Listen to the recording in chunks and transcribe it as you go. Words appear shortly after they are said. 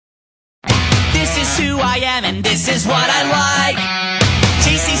This is who I am and this is what I like.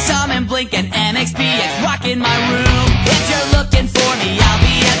 JC, Some, and Blink and MXPX rocking my room. If you're looking for me, I'll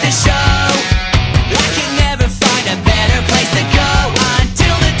be at the show. I can never find a better place to go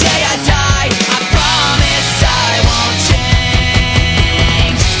until the day I die. I promise I won't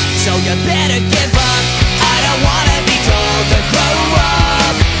change. So you better give up. I don't wanna be told to grow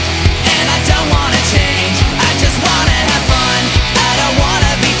up, and I don't wanna change. I just wanna have fun. I don't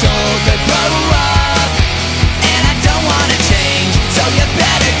wanna be told to grow up, and I don't wanna change. So you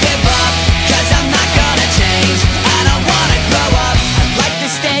better give up, 'cause I'm not gonna change. I don't wanna grow up. I'd like to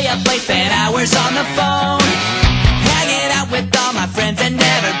stay up late, spend hours on the phone, hanging out with all my friends and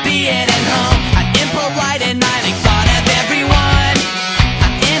never being at home. I'm impolite and I make fun of everyone.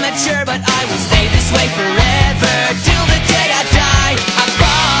 I'm immature, but I will stay this way forever till the day I die. I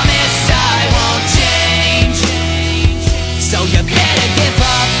promise I won't change. So you better give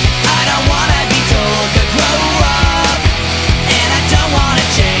up. I don't wanna be told to grow up, and I don't wanna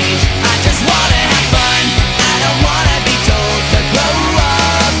change. I just wanna have fun. I don't wanna be told to grow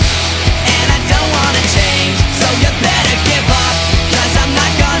up, and I don't wanna change. So you better give up, 'cause I'm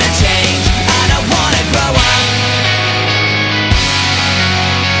not gonna change. I don't wanna grow up.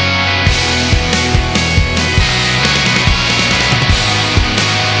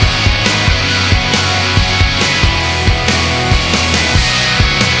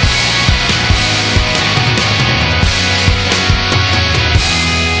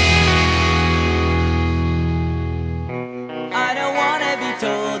 I don't wanna be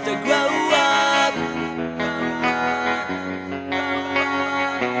told to grow up.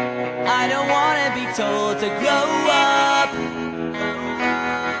 I don't wanna be told to grow up.